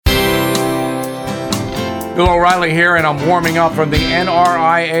Bill O'Reilly here, and I'm warming up from the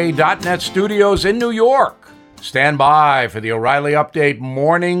NRIA.net studios in New York. Stand by for the O'Reilly Update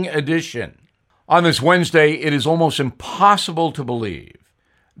Morning Edition. On this Wednesday, it is almost impossible to believe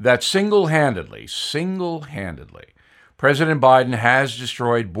that single-handedly, President Biden has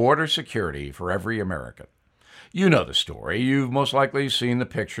destroyed border security for every American. You know the story. You've most likely seen the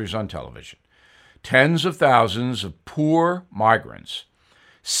pictures on television. Tens of thousands of poor migrants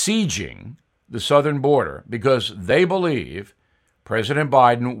sieging the southern border because they believe President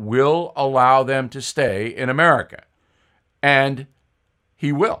Biden will allow them to stay in America. And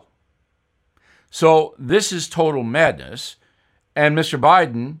he will. So this is total madness, and Mr.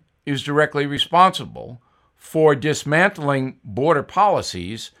 Biden is directly responsible for dismantling border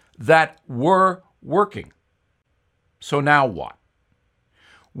policies that were working. So now what?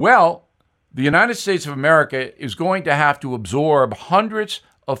 Well, the United States of America is going to have to absorb hundreds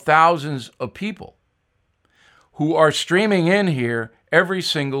of thousands of people who are streaming in here every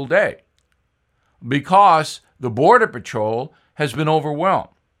single day because the Border Patrol has been overwhelmed.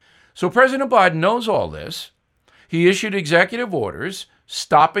 So President Biden knows all this. He issued executive orders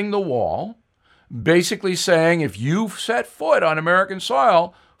stopping the wall, basically saying if you set foot on American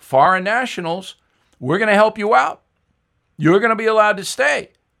soil, foreign nationals, we're going to help you out. You're going to be allowed to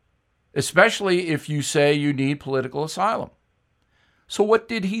stay, especially if you say you need political asylum. So what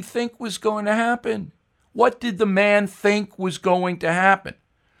did he think was going to happen? What did the man think was going to happen?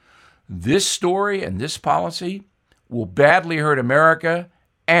 This story and this policy will badly hurt America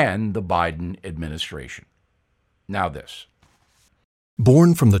and the Biden administration. Now this.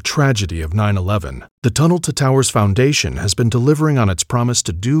 Born from the tragedy of 9/11, the Tunnel to Towers Foundation has been delivering on its promise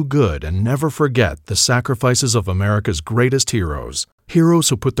to do good and never forget the sacrifices of America's greatest heroes. Heroes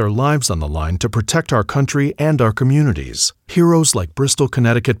who put their lives on the line to protect our country and our communities. Heroes like Bristol,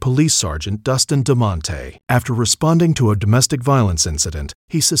 Connecticut Police Sergeant Dustin DeMonte. After responding to a domestic violence incident,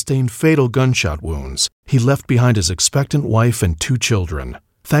 he sustained fatal gunshot wounds. He left behind his expectant wife and 2 children.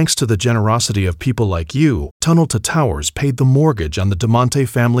 Thanks to the generosity of people like you, Tunnel to Towers paid the mortgage on the DeMonte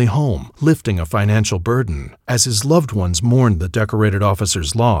family home, lifting a financial burden. As his loved ones mourned the decorated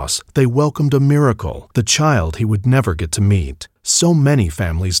officer's loss, they welcomed a miracle, the child he would never get to meet. So many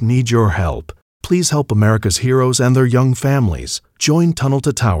families need your help. Please help America's heroes and their young families. Join Tunnel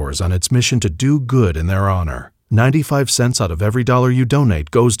to Towers on its mission to do good in their honor. 95 cents out of every dollar you donate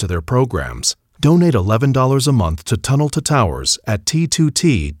goes to their programs. Donate $11 a month to Tunnel to Towers at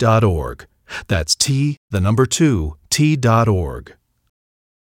T2T.org. That's T2T.org.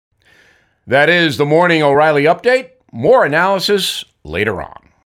 That is the Morning O'Reilly Update. More analysis later on.